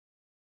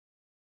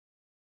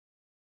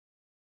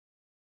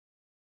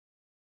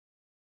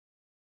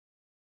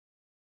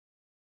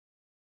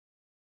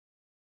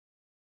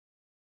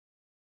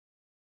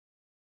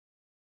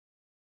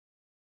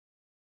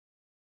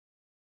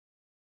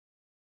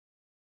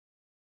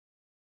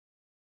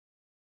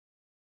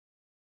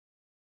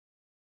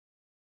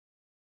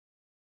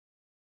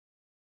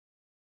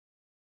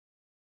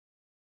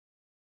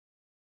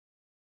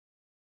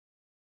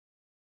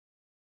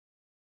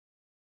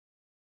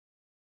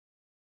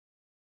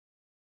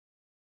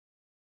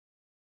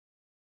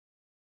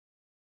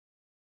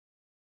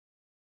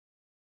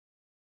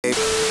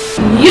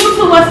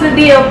YouTube, what's the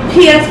deal?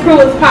 PS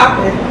Crew is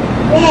popping.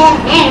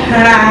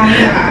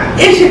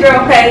 It's your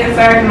girl Pagan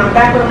Surge, and I'm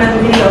back with another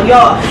video,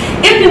 y'all.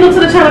 If you're new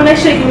to the channel, make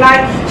sure you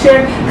like,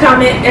 share,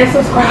 comment, and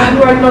subscribe.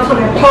 You already know to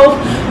post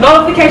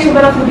notification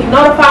bell to be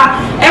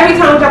notified every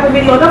time I drop a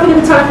video. Don't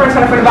forget to tell a friend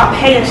about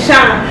Pay and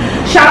Shine.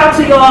 Shout out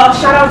to y'all.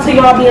 Shout out to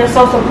y'all being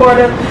so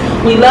supportive.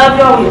 We love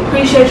y'all. We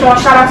appreciate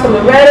y'all. Shout out to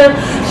Loretta.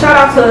 Shout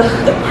out to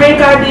the Prank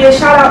Idea.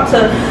 Shout out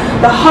to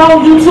the whole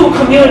YouTube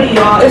community,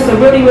 y'all. It's a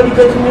really, really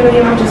good community,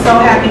 and I'm just so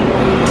happy.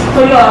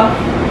 So, y'all,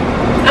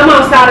 I'm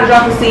outside of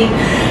Drop a Seat,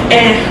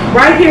 and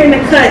right here in the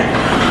cut,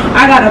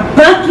 I got a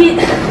bucket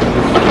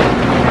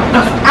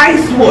of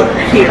ice water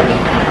here.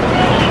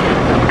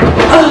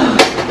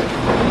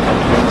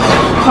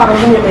 Hold on,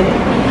 give me a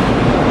minute.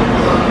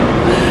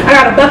 I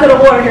got a bucket of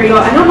water here,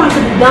 y'all, and I'm about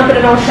to be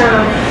dumping it on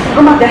Sean.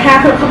 I'm about to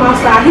have him come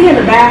outside. He in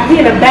the back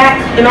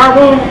in our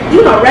room,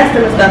 you know,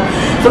 resting and stuff.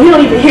 So he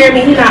don't even hear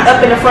me. He's not up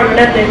in the front or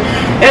nothing.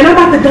 And I'm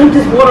about to dump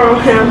this water on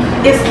him.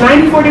 It's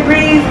 94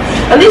 degrees.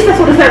 At least that's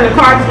what it said in the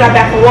car. I just got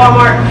back from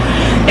Walmart.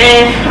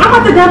 And I'm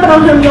about to dump it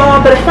on him,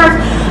 y'all. But at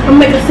first, I'm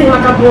going to make it seem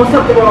like I'm doing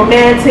something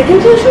romantic and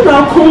just, you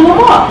know, cool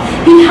him off.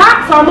 He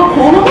hot, so I'm going to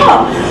cool him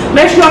off.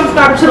 Make sure y'all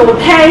subscribe to the channel with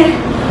Pay.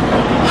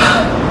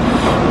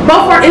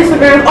 Both our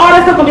Instagrams, all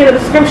that stuff will be in the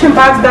description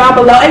box down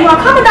below. And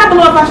y'all, comment down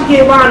below if I should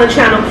get Ron on the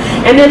channel.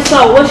 And if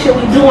so, what should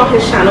we do on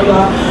his channel,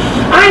 y'all?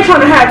 I ain't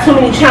trying to have too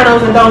many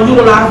channels and don't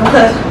utilize them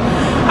because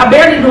I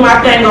barely do my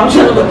thing on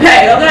channel with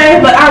Pay,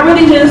 okay? But I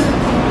really just,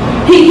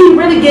 he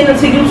really getting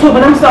into YouTube,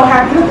 and I'm so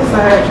happy. Look at this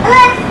side.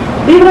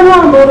 Leave it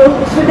alone, boo.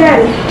 It's for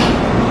daddy.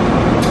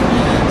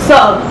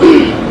 So,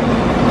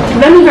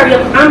 let me hurry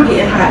up. I'm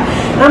getting hot.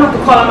 And I'm about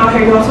to call him out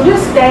here, y'all. So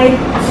just stay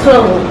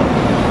tuned.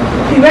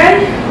 You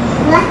ready?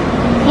 What?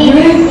 You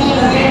ready?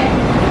 Okay.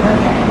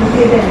 Let's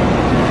get that.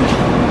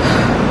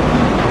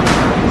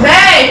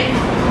 Babe!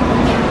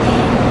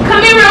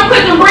 Come here real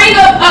quick and bring a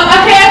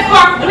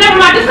headscarf. Never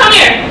mind, just come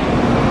here.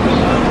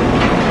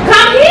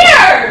 Come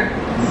here!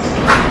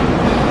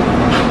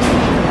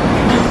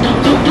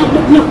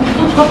 No,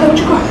 don't play with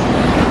your car.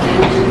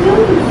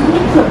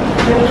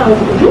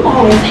 You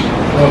always.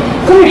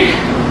 Come here.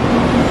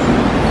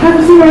 Have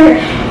a seat right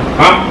here.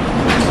 Huh?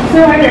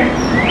 Sit right here.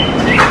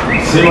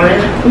 Sit right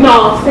here?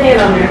 No,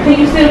 stand on there. Can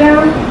you sit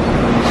down?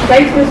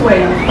 Face this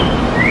way.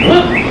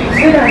 What?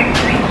 Sit down.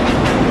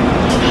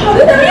 Oh,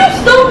 you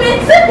stupid.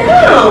 Sit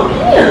down.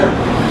 Yeah.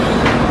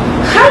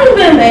 How you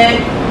been,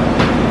 babe?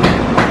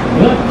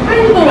 What? How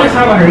you doing? It's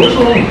hot out here. What's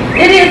wrong?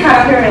 It is hot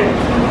out here, ain't it?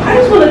 I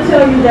just want to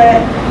tell you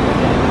that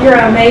you're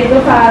an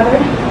amazing father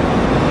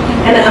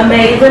and an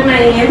amazing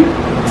man,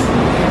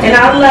 and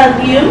I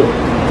love you.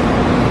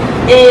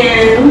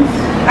 And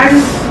I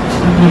just,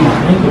 My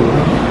ankle.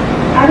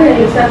 I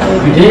didn't even step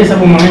on You did step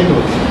on my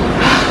ankle.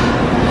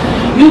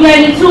 You gave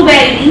me 2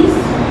 babies.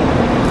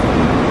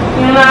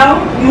 You know,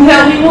 you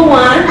helped me with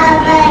one,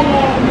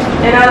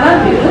 and I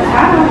love you. It's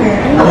hot out here.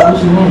 What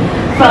you want?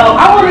 So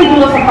I want to do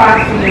a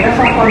surprise for you. That's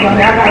why I called you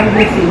out here. I got to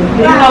miss you.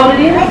 Do you know what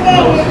it is?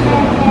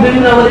 Do you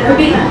know what it could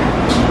be?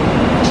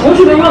 What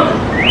you been wanting?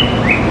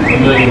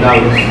 $1 million.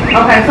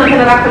 Okay,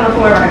 something that I can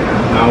afford right now.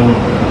 I don't know.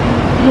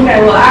 Okay,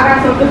 well I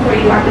got something for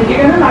you. I think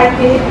you're gonna like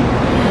it.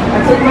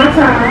 I took my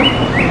time.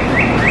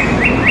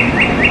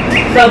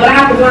 So, but I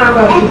have to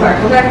blindfold you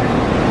first, okay?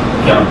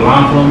 You got a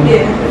blindfold me?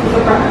 Yeah, it's a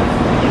surprise.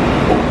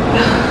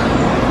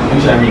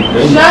 You should have me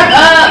good. Shut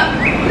up!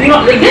 You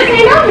know, this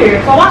ain't out here,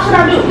 so why should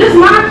I do it? This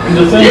is my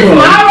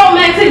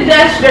romantic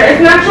gesture. It's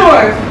not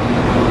yours.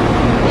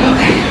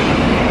 Okay.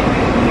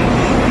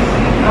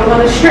 I'm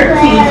gonna strip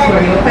tease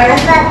for you, okay?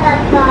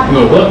 You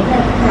know what?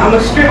 I'm gonna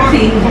strip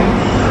tease you.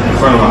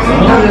 In front of my son?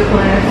 I'm just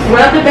playing.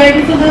 Rub the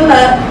baby to the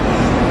left.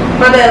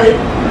 My belly.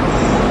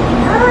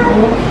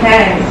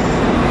 Okay.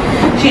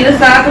 She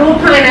decides to do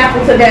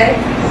pineapple today.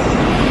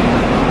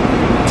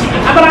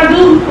 But I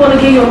do want to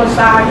give you a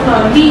massage. You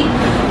know, the heat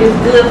is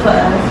good for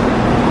us.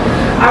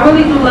 I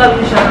really do love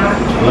you, Sean. I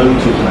love you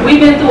too, man.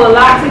 We've been through a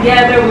lot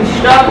together. We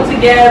struggled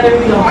together.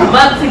 We don't come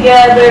up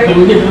together. Can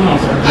we get them on,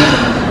 sir?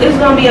 It's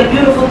going to be a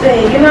beautiful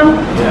thing, you know?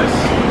 Yes.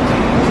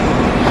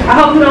 I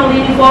hope you don't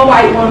leave me for a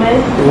white woman.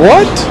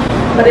 What?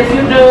 But if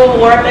you do,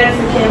 or a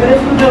Mexican, but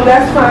if you do,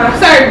 that's fine.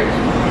 Sir.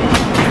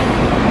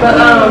 But,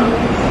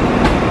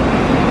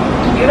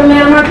 you're the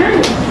man of my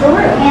dreams, for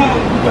real.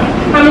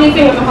 How many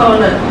fingers I'm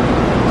holding up?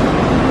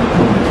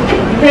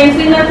 You can't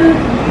see nothing?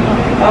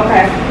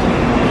 Okay.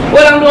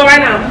 What I'm doing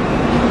right now?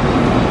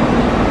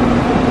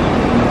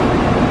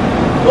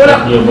 What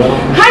up? Your butt?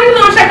 How you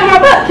gonna check on my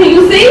butt? Can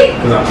you see?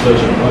 Because I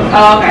touched your butt.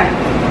 Oh, okay.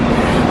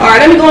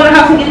 Alright, let me go in the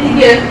house and get the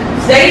gift.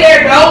 Stay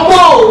there, don't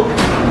move.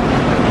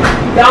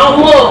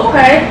 Don't move,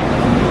 okay?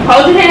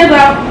 Hold your hands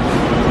up.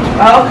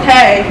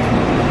 Okay.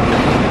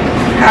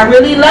 I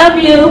really love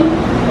you.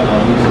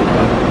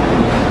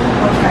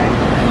 Okay.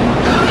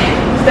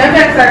 Step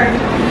back, sir.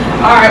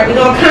 Alright, we're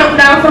gonna count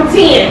down from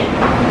 10.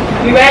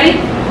 You ready?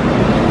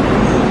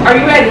 Are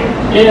you ready?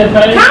 Yeah,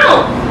 baby.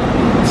 Count.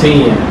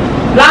 10.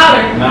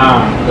 Louder.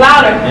 9.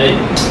 Louder. 8.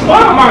 Why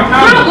am I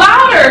Count counting?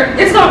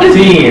 louder. It's gonna be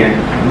 10.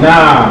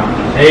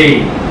 9.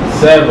 8.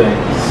 7,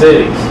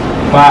 6,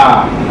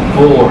 5,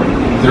 4,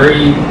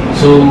 3,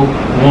 2,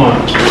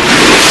 1.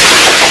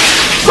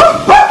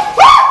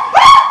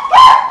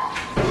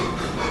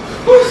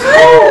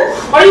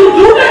 Why you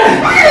do that?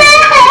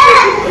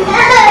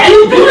 Why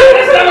you do that?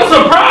 That's not a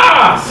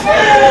surprise.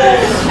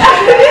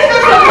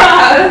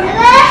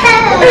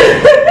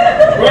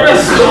 Bro,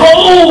 that's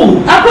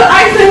cold. I put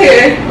ice in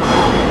here.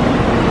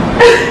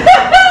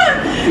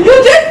 You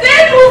just said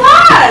it was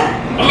hot.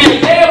 I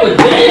mean, yeah, but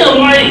damn,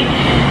 like.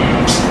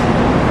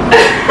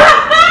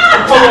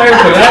 I'm here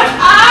for that.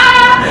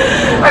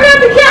 I got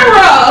the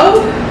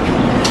camera.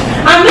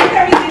 I missed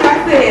everything I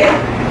said.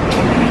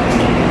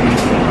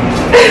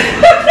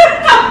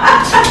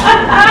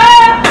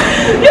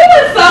 You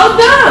were so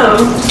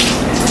dumb.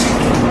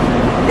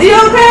 You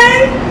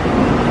okay? I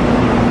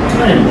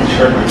ain't even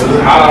sure because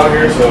it's hot out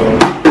here, so.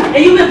 And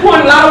you've been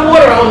pouring a lot of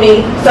water on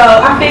me, so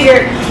I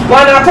figured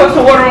why not pour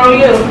some water on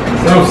you? You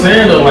know what I'm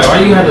saying though? Like, why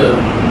you had to.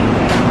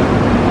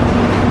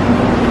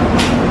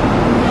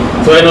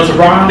 So ain't no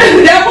surprise?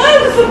 That was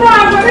a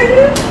surprise, my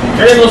nigga.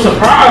 There ain't no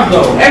surprise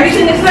though.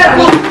 Everything you said,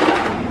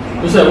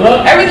 You said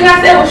what? everything I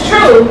said was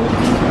true.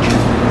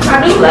 I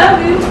do love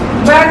you,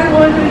 but I just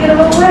wanted you to get a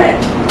little wet.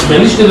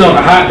 Man, you still on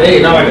a hot day,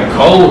 not like a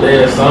cold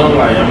day or something.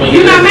 Like, I mean,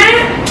 You not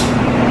mad?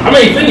 I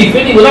mean,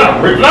 50-50, but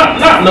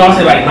no, I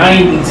said like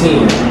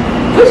 90-10.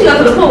 We should go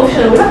to the pool,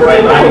 should we? Let's go to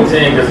Like the pool.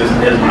 90-10 because it's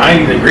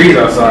 90 degrees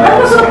outside.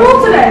 Let's go to the pool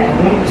today.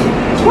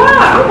 Why?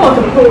 I'm going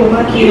to the pool,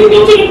 my You kid.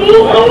 go to the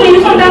pool? I don't Can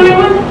you come down there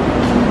with me?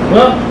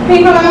 Well, Can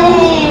you come down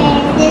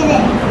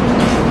there?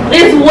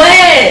 It's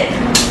wet.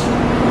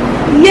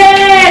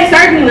 Yay,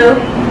 certainly knew.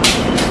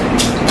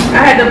 I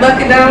had the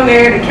bucket down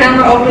there, the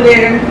camera over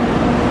there.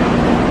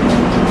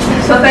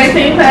 So say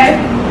team pay.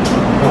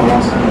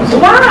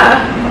 Why?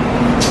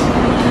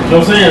 You know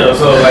what I'm saying though?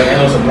 So like,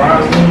 ain't no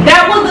surprise to me?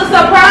 That was a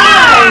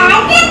surprise.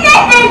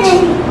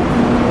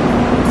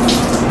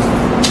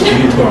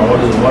 You pour all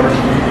this water in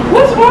here?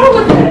 What's wrong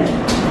with that?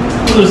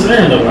 I'm just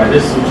saying though, like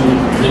this is what you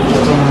did for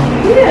someone.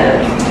 Yeah.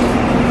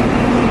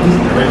 This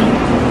is crazy.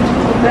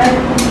 Okay.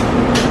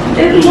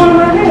 It's one of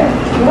my hair.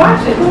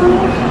 Watch it.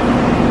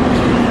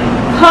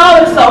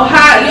 Oh, it's so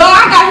hot. Yo,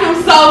 I got him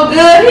so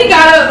good. He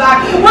got up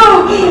like, It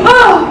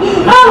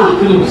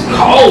was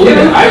cold. It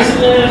was ice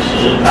in there and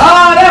shit.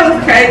 Oh, that was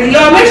crazy.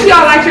 Yo, make sure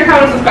y'all like, share,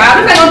 comment,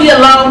 subscribe. This ain't gonna be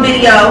a long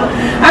video.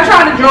 I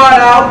tried to draw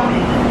it out,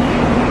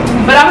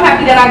 but I'm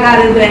happy that I got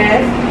his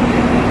ass.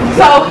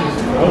 So,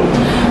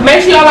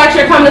 make sure y'all like,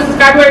 share, comment,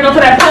 subscribe. We're going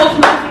to that post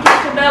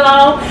notification bell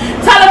on.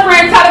 Tell a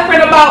friend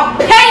about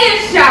Pay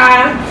and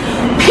Shine.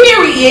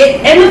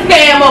 Period. And the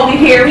fam over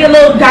here. We a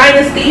little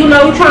dynasty. You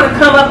know, we trying to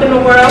come up in the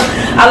world.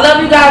 I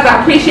love you guys. I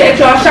appreciate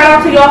y'all. Shout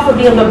out to y'all for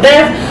being the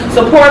best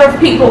supportive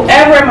people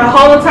ever in my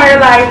whole entire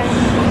life.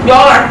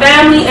 Y'all are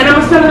family. And I'm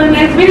going to see you in the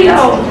next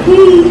video.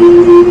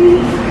 Peace.